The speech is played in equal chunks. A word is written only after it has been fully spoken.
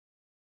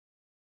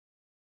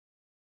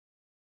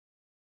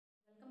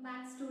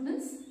Welcome back,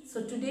 students.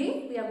 So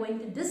today we are going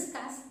to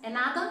discuss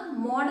another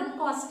modern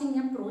costing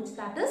approach,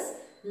 that is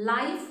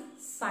life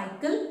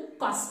cycle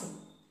costing.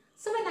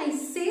 So when I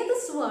say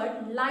this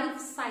word life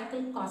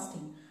cycle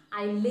costing,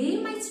 I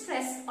lay my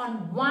stress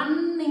on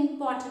one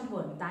important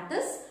word, that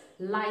is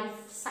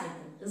life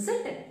cycle,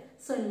 isn't it?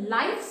 So in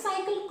life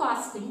cycle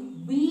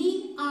costing,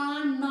 we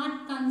are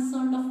not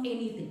concerned of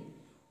anything.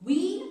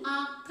 We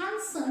are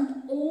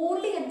concerned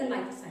only at the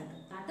life cycle.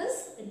 That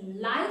is, in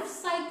life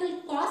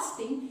cycle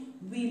costing,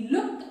 we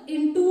look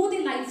into the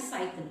life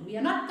cycle. We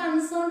are not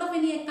concerned of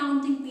any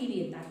accounting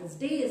period, that is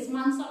days,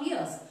 months or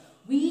years.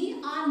 We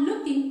are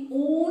looking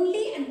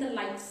only at the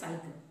life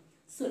cycle.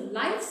 So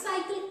life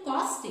cycle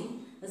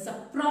costing is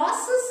a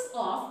process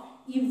of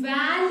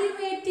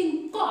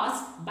evaluating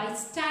cost by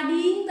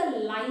studying the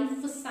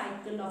life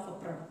cycle of a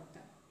product.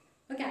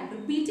 Okay, I am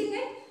repeating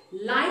it.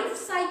 Life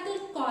cycle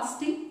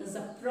costing is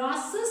a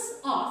process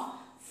of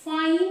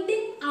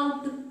finding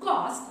out the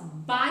cost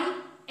by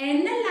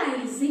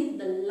analyzing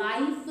the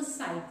life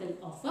cycle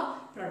of a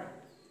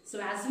product. So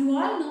as you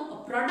all know,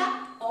 a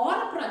product or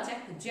a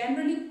project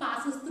generally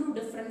passes through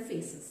different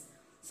phases.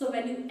 So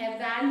when you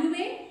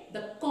evaluate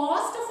the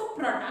cost of a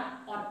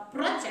product or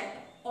project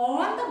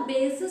on the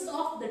basis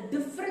of the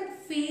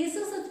different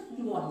phases it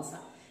involves,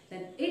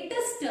 then it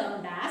is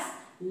termed as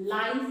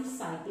life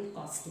cycle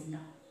costing.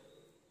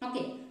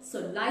 Okay, so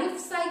life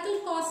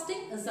cycle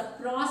costing is a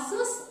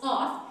process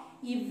of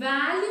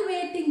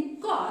evaluating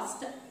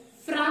cost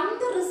from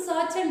the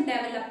research and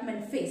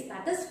development phase,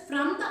 that is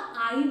from the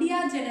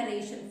idea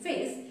generation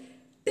phase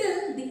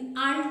till the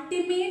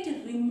ultimate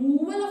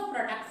removal of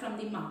product from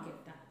the market.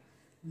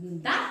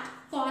 That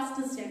cost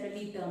is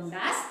generally termed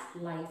as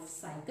life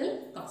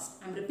cycle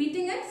cost. I am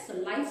repeating it. So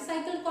life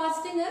cycle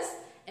costing is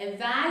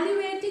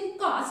evaluating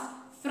cost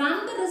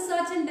from the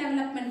research and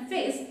development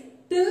phase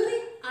till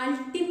the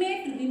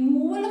ultimate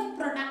removal of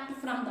product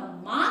from the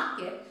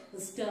market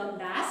is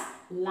termed as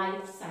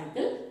life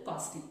cycle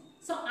costing.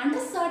 So under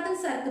certain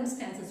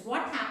circumstances,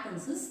 what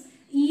happens is,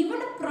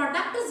 even a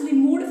product is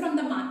removed from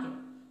the market,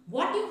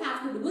 what you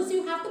have to do is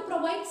you have to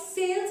provide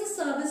sales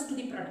service to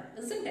the product,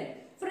 isn't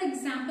it? For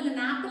example, an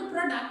Apple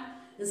product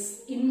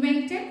is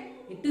invented,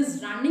 it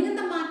is running in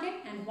the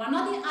market, and one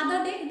or the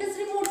other day it is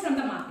removed from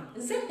the market,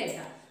 isn't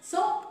it?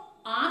 So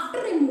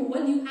after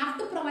removal, you have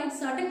to provide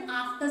certain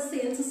after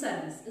sales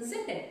service,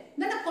 isn't it?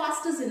 Then a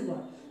cost is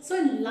involved. So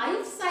in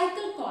life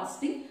cycle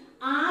costing,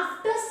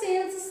 after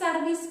sales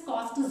service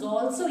cost is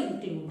also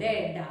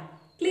included.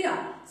 Clear?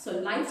 So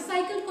life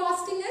cycle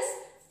costing is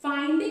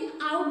finding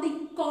out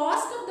the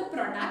cost of the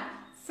product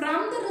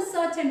from the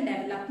research and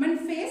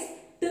development phase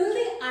till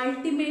the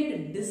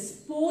ultimate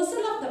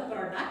disposal of the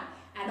product,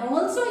 and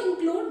also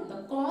include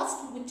the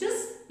cost which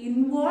is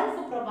involved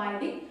for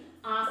providing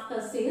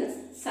after sales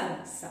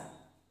service.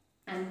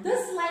 And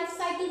this life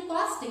cycle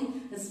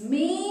costing is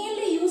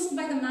mainly used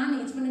by the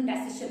management in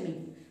decision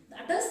making.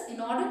 That is, in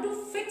order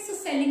to fix a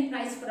selling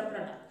price for a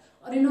product,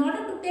 or in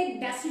order to take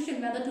decision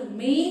whether to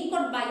make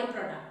or buy a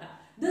product,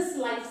 this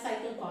life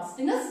cycle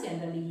costing is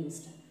generally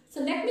used.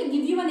 So let me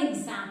give you an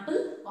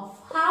example of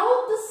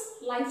how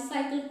this life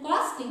cycle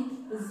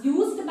costing is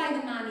used by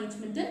the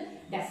management in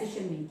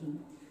decision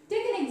making.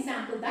 Take an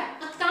example that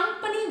a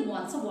company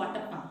wants a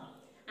water pump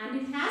and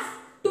it has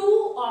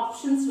two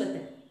options with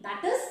it,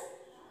 that is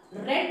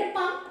red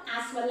pump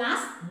as well as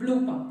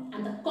blue pump,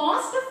 and the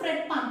cost of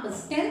red pump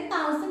is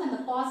 10,000 and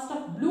the cost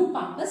of blue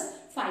pump is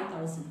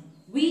 5,000.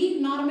 We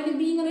normally,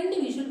 being an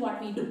individual,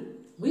 what we do?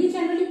 We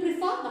generally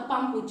prefer the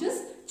pump which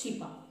is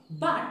cheaper.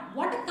 But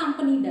what a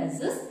company does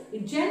is,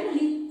 it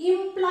generally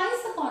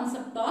implies the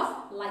concept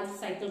of life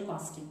cycle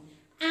costing,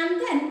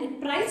 and then it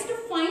tries to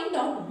find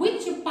out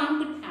which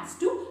pump it has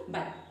to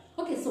buy.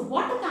 Okay, so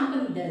what a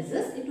company does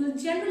is, it will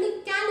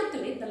generally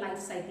calculate the life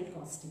cycle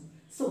costing.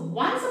 So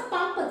once a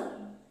pump is,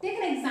 take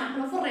an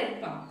example of a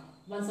red pump.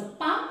 Once a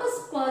pump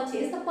is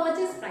purchased, the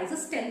purchase price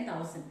is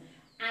 10,000.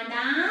 And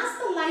as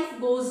the life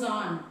goes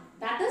on,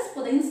 that is,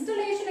 for the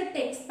installation it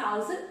takes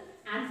 1,000,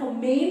 and for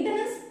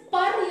maintenance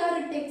per year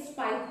it takes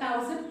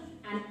 5,000,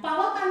 and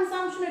power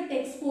consumption it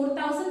takes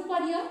 4,000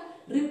 per year,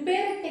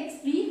 repair it takes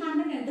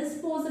 300, and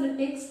disposal it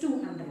takes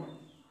 200.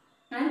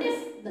 And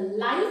if the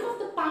life of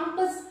the pump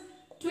is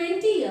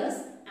 20 years,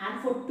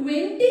 and for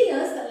 20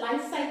 years the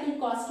life cycle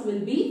cost will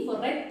be, for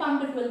red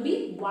pump it will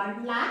be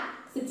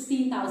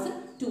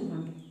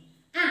 1,16,200.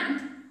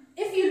 And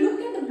if you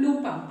look at the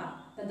blue pump,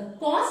 then the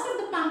cost of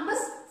the pump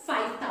is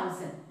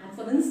 5,000, and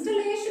for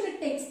installation it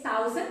takes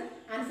 1,000,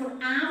 and for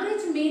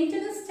average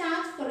maintenance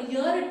charge for a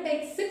year it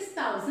takes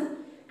 6,000,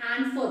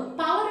 and for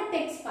power it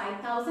takes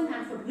 5,000,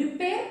 and for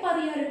repair per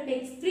year it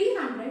takes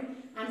 300,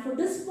 and for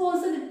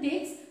disposal it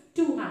takes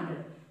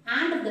 200.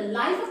 And if the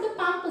life of the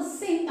pump is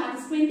same, that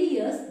is 20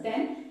 years,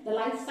 then the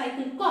life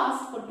cycle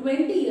cost for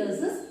 20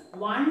 years is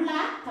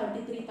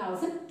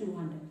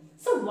 1,33,200.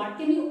 So what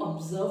can you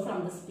observe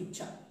from this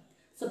picture?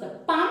 So the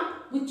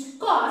pump which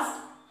costs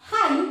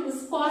high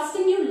is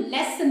costing you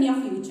less in your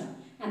future,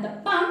 and the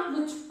pump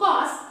which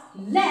costs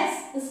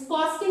less is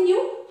costing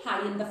you higher.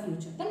 buy in the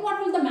future. Then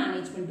what will the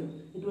management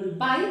do? It will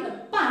buy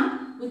the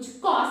pump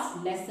which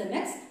costs less than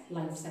its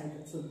life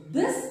cycle. So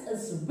this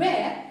is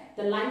where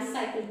the life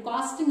cycle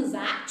costing is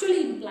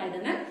actually implied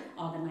in an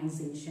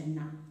organization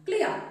now.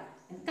 Clear?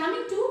 And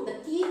coming to the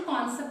key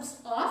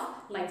concepts of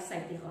life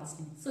cycle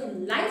costing. So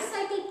in life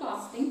cycle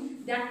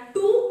costing, there are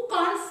two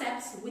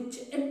concepts which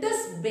it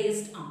is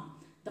based on.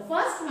 The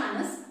first one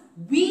is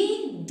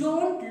we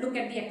don't look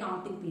at the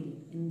accounting period.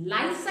 In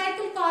life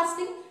cycle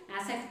costing,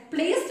 as I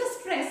placed a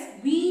stress,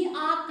 we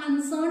are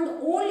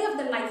concerned only of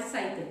the life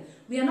cycle.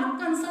 We are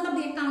not concerned of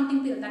the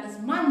accounting period. That is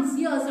months,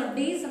 years or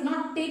days are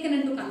not taken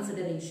into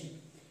consideration.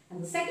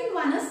 And the second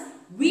one is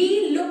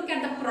we look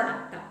at the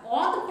product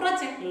or the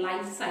project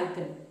life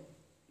cycle.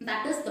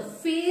 That is the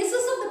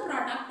phases of the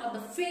product or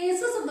the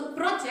phases of the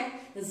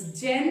project is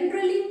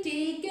generally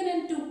taken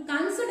into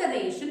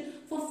consideration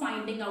for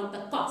finding out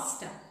the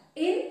cost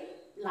in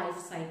life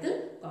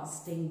cycle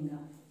costing.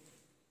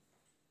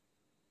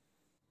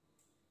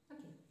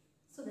 Okay.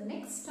 So the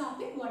next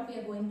topic what we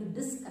are going to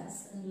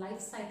discuss in life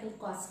cycle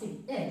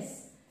costing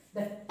is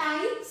the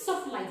types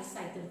of life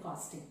cycle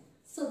costing.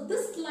 So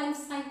this life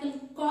cycle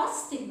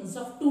costing is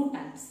of two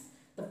types.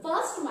 The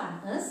first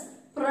one is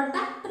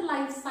product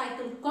life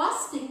cycle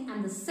costing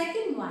and the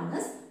second one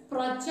is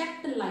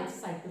project life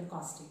cycle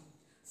costing.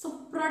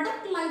 So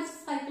product life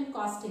cycle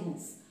costing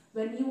is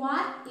when you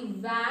are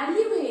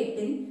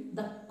evaluating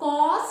the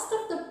cost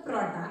of the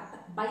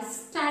product by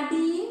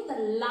studying the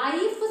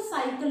life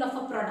cycle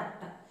of a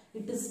product.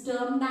 It is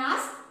termed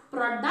as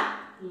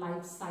product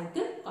life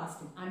cycle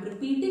costing. I am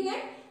repeating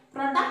it.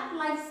 Product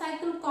life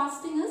cycle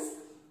costing is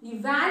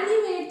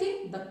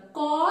evaluating the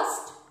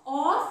cost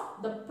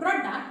of the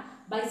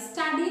product by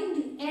studying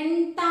the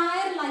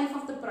entire life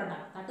of the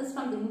product. That is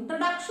from the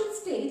introduction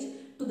stage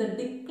to the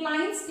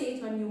decline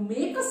stage. When you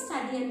make a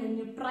study and when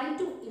you try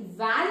to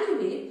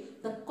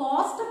evaluate the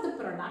cost of the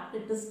product,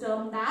 it is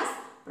termed as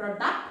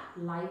product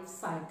life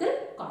cycle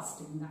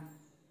costing.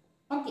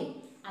 Okay.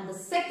 And the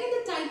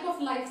second type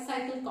of life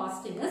cycle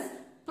costing is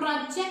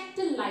project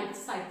life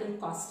cycle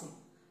costing.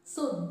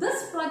 So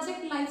this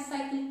project life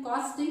cycle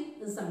costing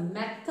is a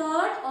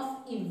method of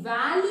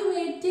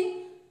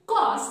evaluating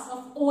cost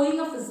of owning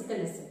a physical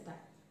asset.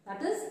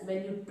 That is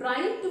when you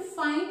try to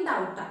find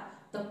out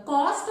the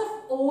cost of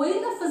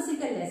owning a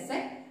physical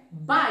asset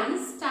by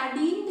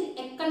studying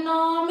the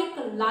economic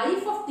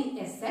life of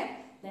the asset,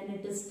 then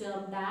it is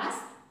termed as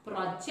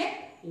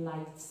project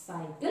life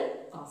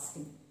cycle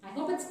costing. I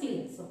hope it's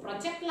clear. So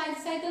project life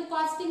cycle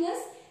costing is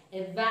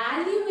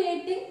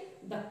evaluating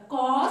the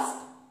cost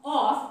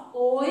of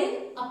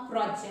owning a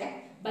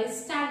project by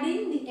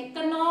studying the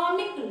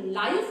economic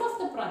life of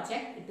the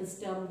project. It is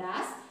termed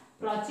as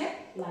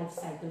project life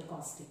cycle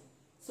costing.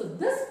 So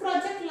this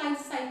project life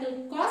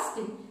cycle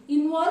costing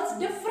involves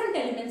different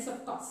elements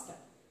of cost.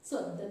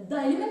 So the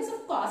elements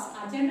of cost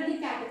are generally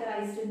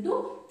categorized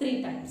into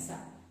three types.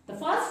 The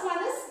first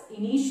one is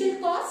initial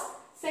cost,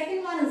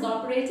 second one is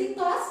operating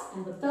cost,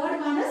 and the third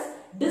one is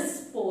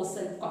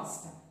disposal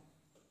cost.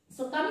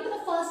 So coming to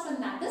the first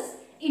one, that is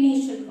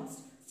initial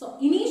cost. So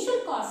initial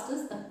cost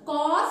is the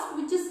cost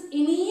which is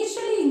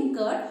initially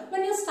incurred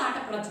when you start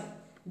a project.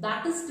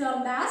 That is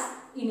termed as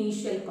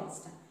initial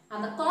cost.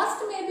 And the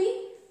cost may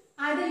be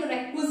either your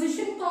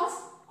acquisition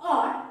cost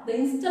or the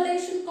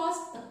installation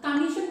cost, the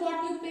commission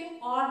what you pay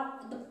or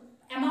the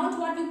amount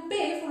what you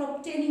pay for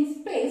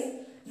obtaining space,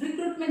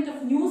 recruitment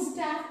of new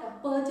staff or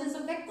purchase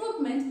of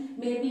equipment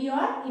may be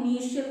your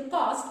initial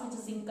cost which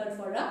is incurred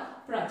for a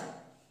project.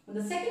 And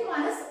the second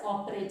one is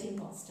operating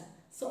cost.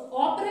 So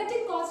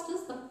operating cost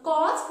is the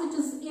cost which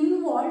is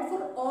involved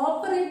for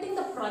operating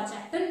the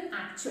project in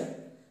actual.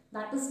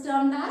 That is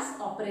termed as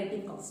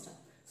operating cost.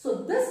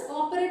 So this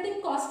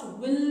operating cost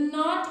will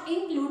not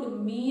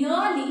include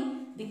merely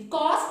the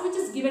cost which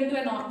is given to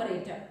an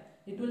operator.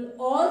 It will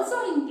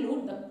also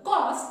include the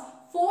cost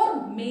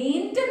for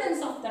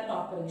maintenance of that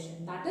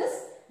operation. That is,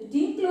 it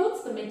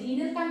includes the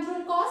material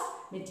control cost,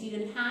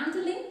 material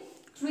handling,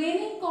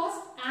 training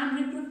cost and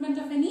recruitment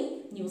of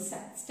any new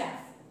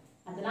staff.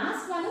 And the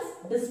last one is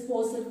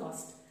disposal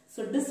cost.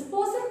 So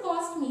disposal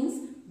cost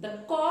means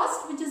the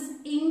cost which is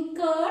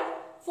incurred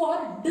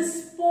for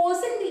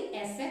disposing the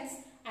assets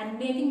and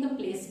making the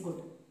place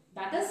good.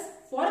 That is,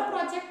 for a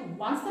project,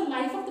 once the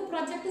life of the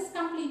project is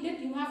completed,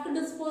 you have to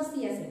dispose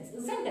the assets,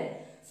 isn't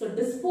it? So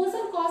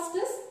disposal cost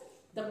is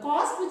the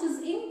cost which is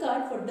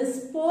incurred for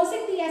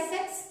disposing the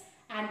assets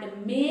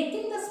and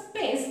making the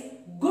space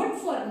good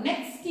for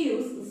next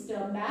use is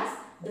termed as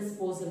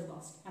disposal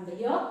cost. And the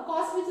here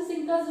cost which is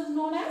incurred is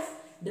known as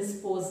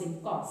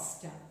disposing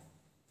cost.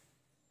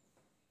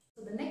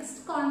 So the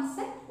next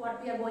concept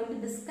what we are going to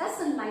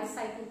discuss in life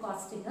cycle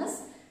costing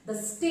is the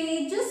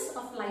stages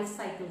of life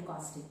cycle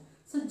costing.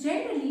 So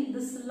generally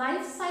this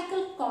life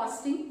cycle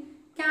costing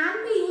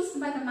can be used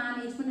by the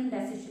management in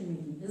decision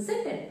making,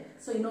 isn't it?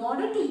 So in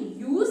order to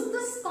use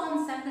this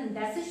concept in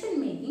decision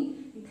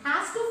making, it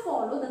has to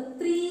follow the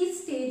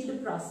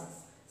three-staged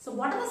process. So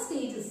what are the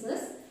stages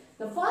is?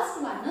 The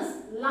first one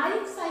is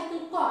life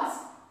cycle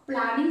cost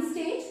planning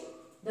stage,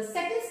 The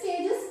second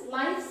stage is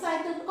life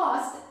cycle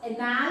cost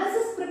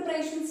analysis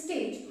preparation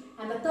stage,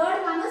 and the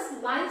third one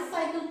is life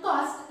cycle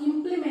cost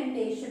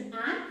implementation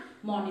and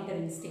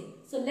monitoring stage.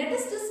 So let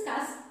us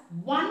discuss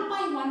one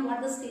by one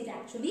what the stage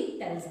actually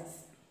tells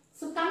us.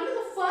 So coming to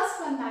the first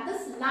one, that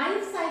is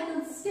life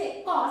cycle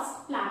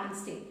cost planning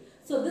stage.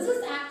 So this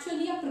is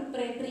actually a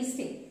preparatory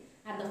stage,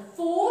 and the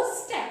 4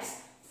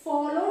 steps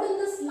followed in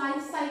this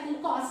life cycle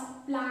cost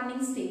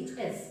planning stage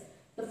is: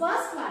 the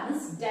first one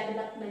is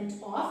development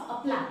of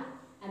a plan,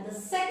 and the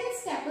second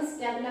step is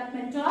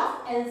development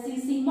of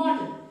LCC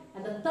model,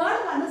 and the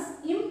third one is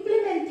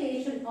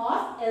implementation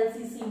of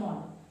LCC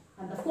model,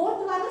 and the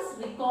fourth one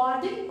is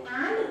recording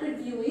and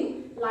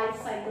reviewing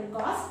life cycle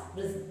cost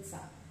results.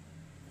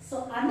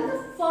 So under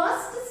the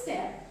first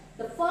step,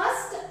 the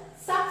first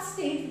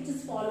sub-stage which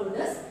is followed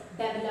is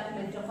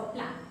development of a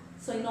plan.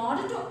 So in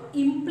order to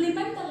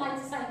implement the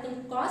life cycle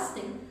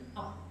costing,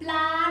 a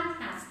plan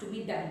has to be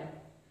developed.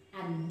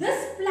 And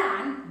this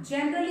plan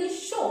generally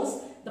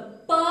shows the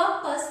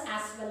purpose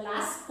as well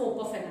as scope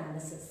of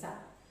analysis.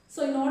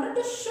 So in order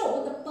to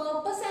show the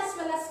purpose as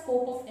well as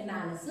scope of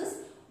analysis,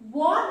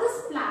 what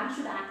this plan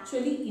should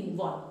actually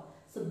involve.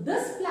 So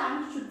this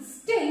plan should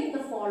state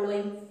the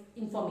following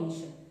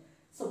information.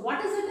 So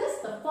what is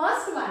it? The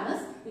first one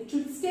is it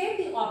should state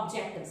the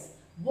objectives.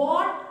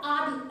 What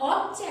are the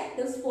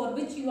objectives for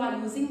which you are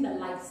using the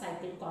life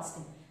cycle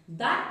costing?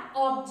 That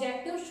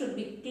objective should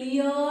be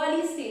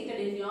clearly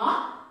stated in your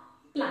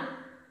plan.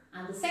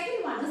 And the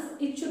second one is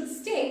it should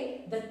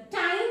state the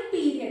time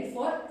period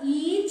for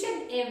each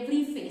and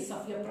every phase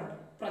of your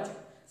project.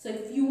 So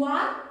if you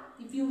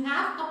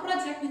have a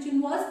project which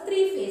involves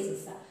 3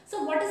 phases,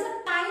 so what is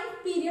the time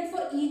period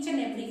for each and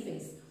every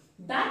phase?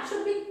 That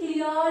should be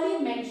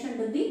clearly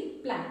mentioned in the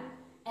plan.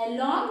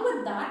 Along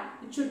with that,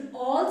 it should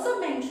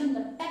also mention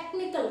the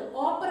technical,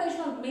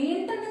 operational,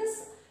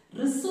 maintenance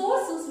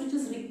resources which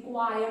is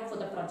required for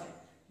the project.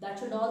 That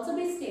should also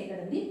be stated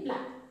in the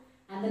plan.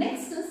 And the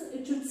next is,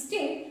 it should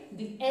state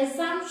the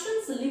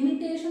assumptions,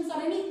 limitations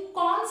or any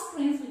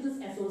constraints which is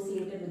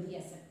associated with the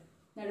asset.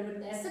 That if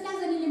the asset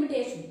has any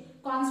limitation,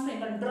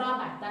 constraint or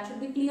drawback, that should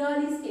be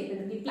clearly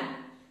stated in the plan.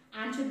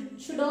 And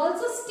should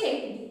also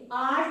state the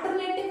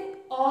alternative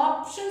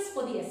options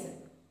for the asset.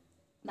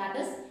 That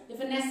is, if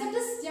an asset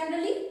is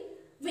generally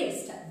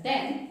waste,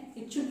 then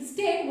it should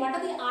state what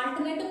are the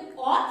alternative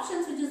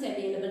options which is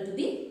available to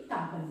the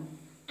company.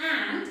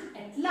 And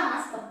at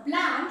last, the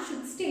plan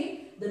should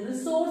state the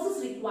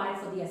resources required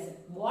for the asset.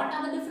 What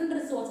are the different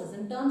resources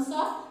in terms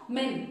of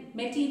men,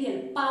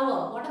 material,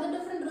 power? What are the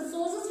different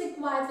resources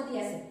required for the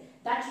asset?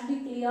 That should be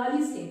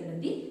clearly stated in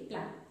the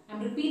plan. I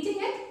am repeating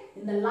it.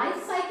 In the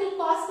life cycle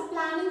cost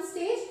planning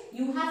stage,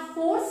 you have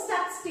 4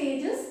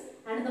 sub-stages.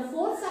 And in the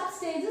 4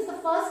 sub-stages, the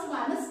first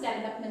one is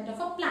development of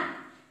a plan.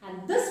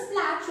 And this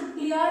plan should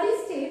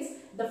clearly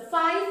state the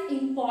 5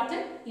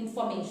 important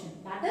information.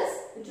 That is,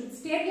 it should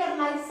state your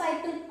life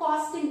cycle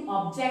costing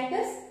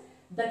objectives,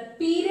 the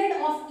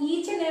period of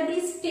each and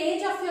every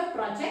stage of your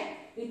project.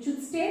 It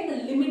should state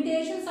the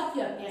limitations of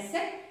your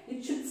asset.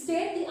 It should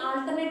state the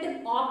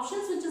alternative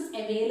options which is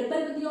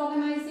available with the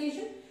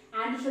organization.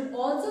 And it should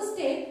also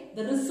state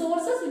the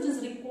resources which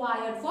is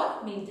required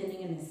for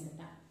maintaining an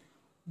asset.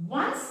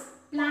 Once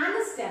plan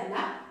is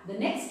developed, the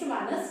next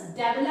one is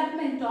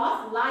development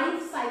of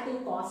life cycle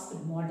cost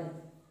model.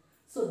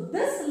 So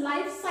this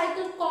life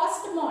cycle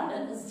cost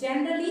model is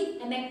generally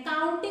an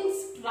accounting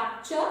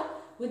structure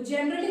which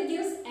generally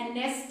gives an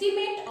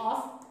estimate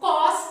of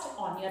cost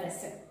on your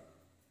asset.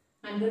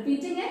 I am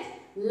repeating it.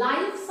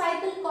 Life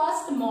cycle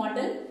cost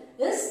model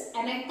is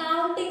an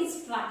accounting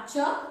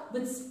structure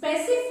which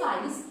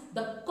specifies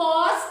the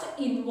cost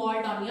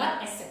involved on your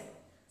asset.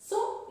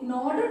 So, in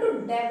order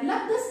to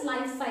develop this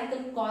life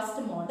cycle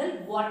cost model,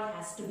 what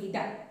has to be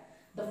done?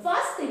 The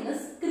first thing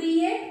is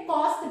create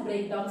cost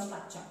breakdown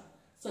structure.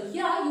 So,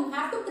 here you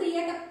have to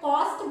create a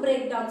cost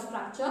breakdown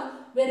structure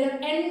where your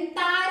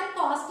entire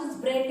cost is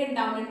broken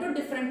down into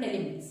different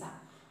elements.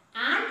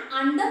 And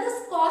under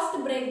this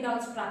cost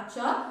breakdown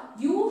structure,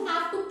 you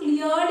have to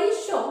clearly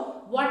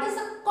show what is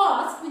the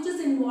cost which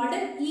is involved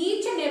in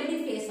each and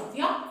every phase of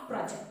your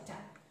project.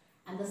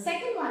 And the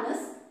second one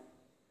is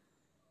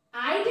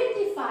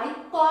identify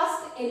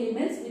cost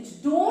elements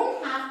which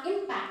don't have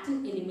impact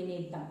and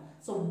eliminate them.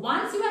 So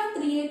once you have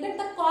created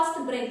the cost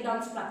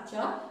breakdown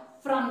structure,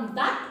 from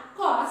that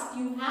cost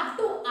you have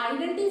to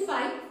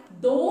identify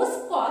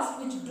those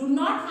costs which do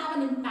not have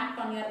an impact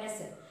on your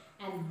asset.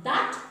 And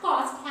that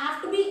cost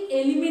have to be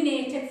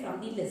eliminated from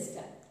the list.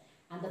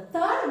 And the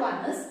third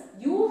one is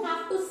you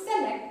have to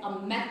select a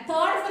method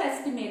for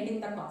estimating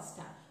the cost.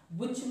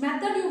 Which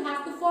method you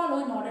have to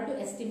follow in order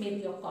to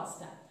estimate your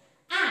cost.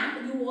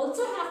 And you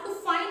also have to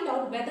find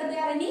out whether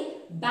there are any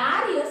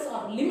barriers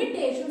or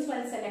limitations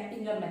while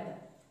selecting your method.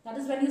 That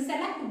is, when you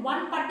select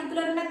one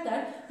particular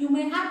method, you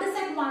may have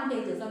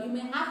disadvantages or you may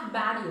have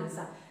barriers.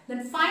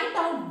 Then find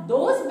out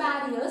those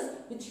barriers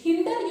which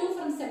hinder you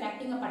from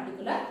selecting a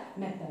particular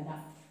method.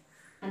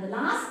 And the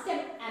last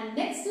step and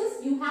next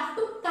is you have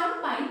to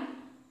combine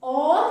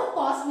all the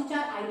costs which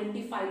are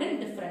identified in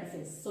different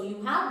phases. So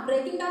you have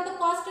breaking down the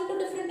cost into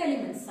different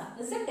elements,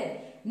 isn't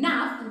it?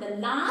 Now in the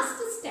last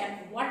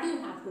step, what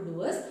you have to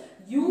do is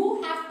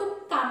you have to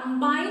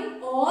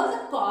combine all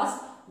the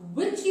costs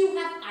which you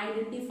have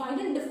identified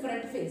in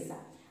different phases,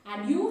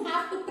 and you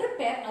have to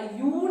prepare a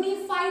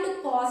unified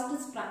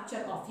cost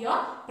structure of your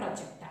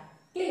project.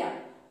 Clear?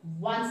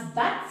 Once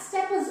that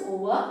step is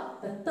over,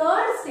 the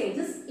third stage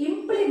is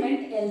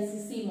implement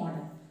LCC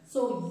model.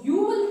 So you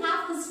will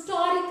have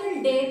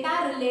historical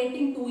data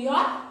relating to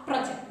your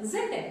project,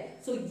 isn't it?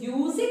 So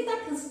using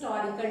that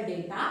historical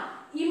data,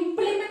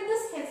 implement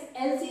this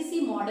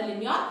LCC model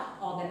in your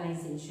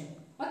organization.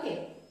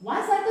 Okay.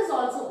 Once that is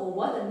also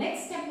over, the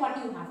next step what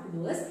you have to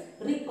do is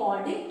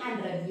recording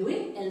and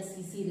reviewing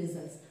LCC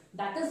results.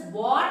 That is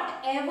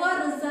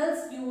whatever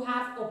results you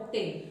have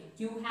obtained,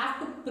 you have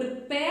to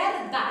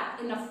prepare that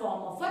in a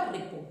form of a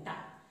report,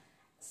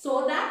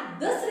 so that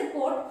this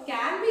report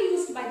can be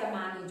used by the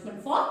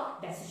management for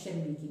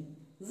decision making.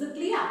 Is it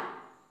clear?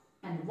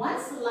 And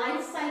once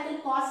life cycle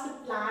cost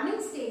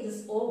planning stage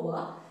is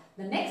over,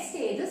 the next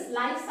stage is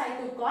life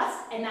cycle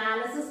cost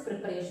analysis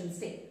preparation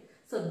stage.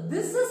 So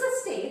this is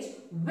a stage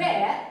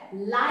where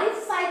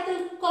life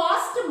cycle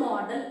cost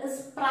model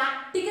is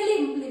practically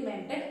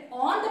implemented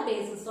on the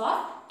basis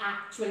of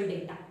actual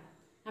data.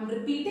 I'm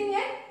repeating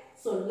it.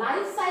 So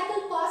life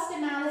cycle cost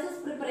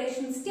analysis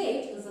preparation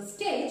stage is a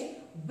stage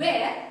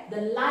where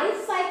the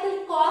life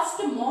cycle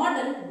cost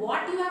model,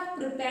 what you have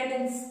prepared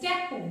in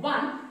step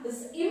 1,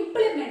 is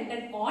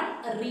implemented on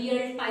a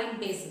real-time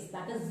basis.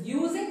 That is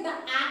using the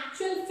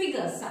actual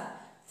figures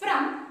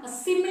from a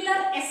similar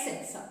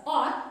assets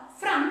or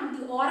from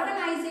the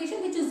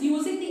organization which is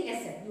using the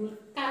asset. You will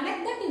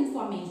collect that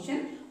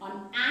information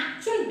on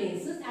actual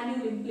basis and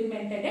you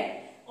implemented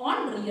it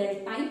on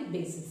real-time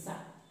basis.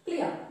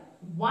 Clear?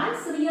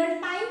 Once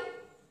real-time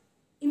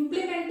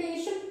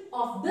implementation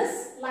of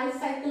this life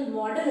cycle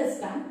model is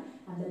done,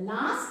 and the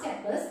last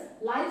step is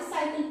life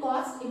cycle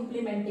cost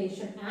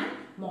implementation and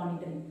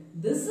monitoring.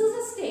 This is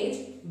a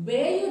stage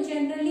where you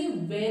generally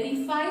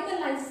verify the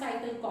life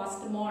cycle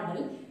cost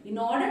model in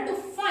order to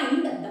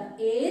find the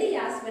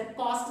areas where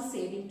cost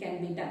saving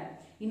can be done,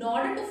 in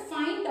order to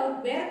find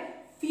out where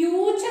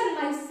future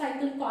life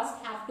cycle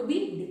costs have to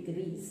be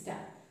decreased.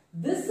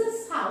 This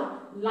is how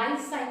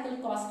life cycle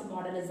cost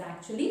model is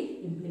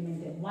actually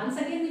implemented. Once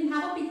again, we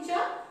have a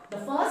picture. The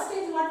first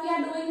stage what we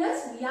are doing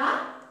is we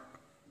are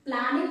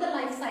planning the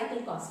life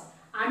cycle cost.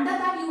 Under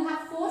that you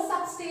have 4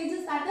 sub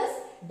stages, that is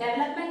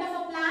development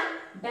of a plan,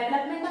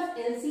 development of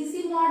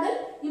LCC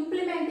model,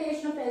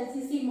 implementation of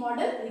LCC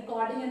model,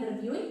 recording and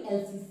reviewing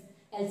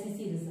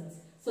LCC results.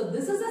 So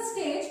this is a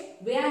stage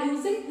where you are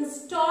using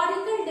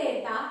historical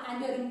data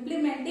and you are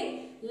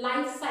implementing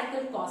life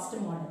cycle cost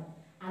model.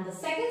 And the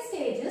second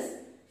stage is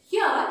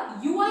here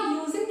you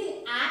are using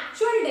the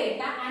actual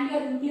data and you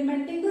are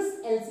implementing this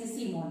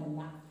LCC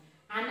model.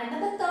 And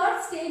under the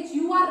third stage,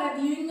 you are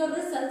reviewing your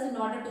results in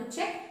order to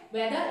check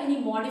whether any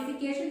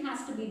modification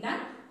has to be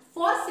done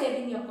for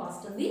saving your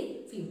cost in the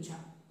future.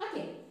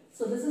 Okay.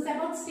 So this is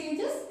about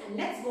stages, and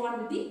let's go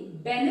on with the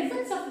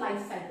benefits of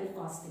life cycle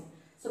costing.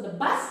 So the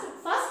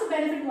first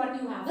benefit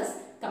what you have is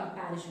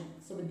comparison.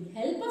 So with the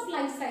help of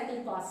life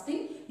cycle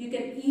costing, you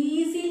can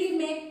easily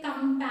make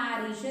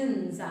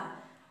comparisons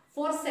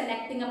for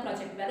selecting a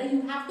project. Whether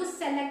you have to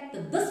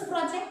select this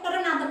project or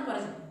another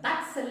project,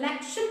 that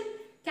selection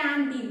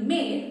can be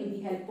made with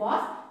the help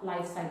of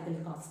life cycle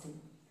costing.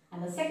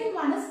 And the second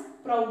one is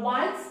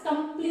provides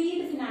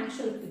complete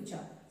financial picture.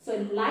 So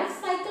in life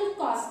cycle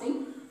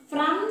costing,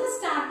 from the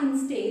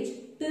starting stage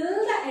till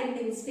the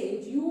ending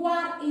stage, you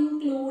are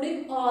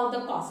including all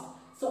the costs.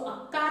 So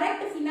a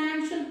correct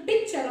financial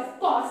picture of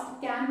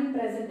cost can be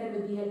presented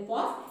with the help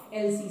of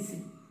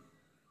LCC.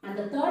 And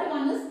the third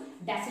one is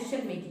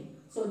decision making.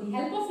 So with the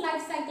help of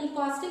life cycle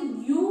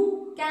costing,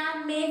 you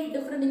can make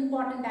different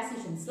important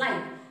decisions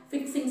like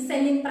fixing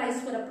selling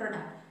price for a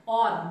product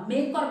or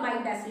make or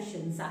buy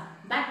decisions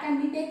that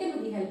can be taken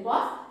with the help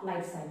of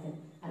life cycle.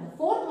 And the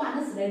fourth one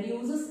is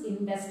reduces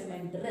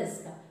investment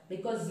risk,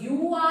 because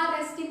you are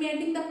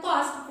estimating the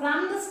cost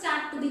from the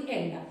start to the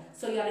end.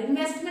 So your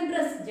investment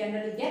risk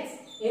generally gets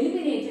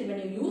eliminated when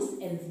you use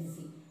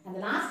LCC. And the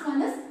last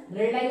one is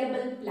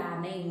reliable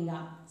planning.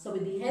 So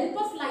with the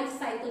help of life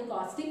cycle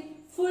costing,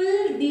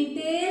 full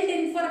detailed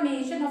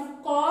information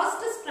of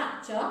cost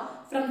structure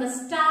from the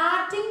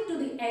starting to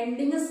the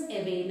ending is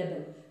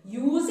available.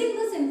 Using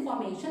this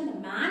information, the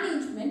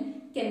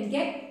management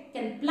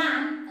can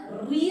plan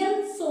a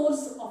real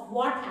source of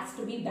what has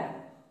to be done.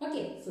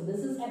 Okay, so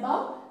this is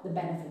about the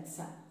benefits.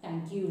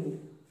 Thank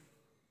you.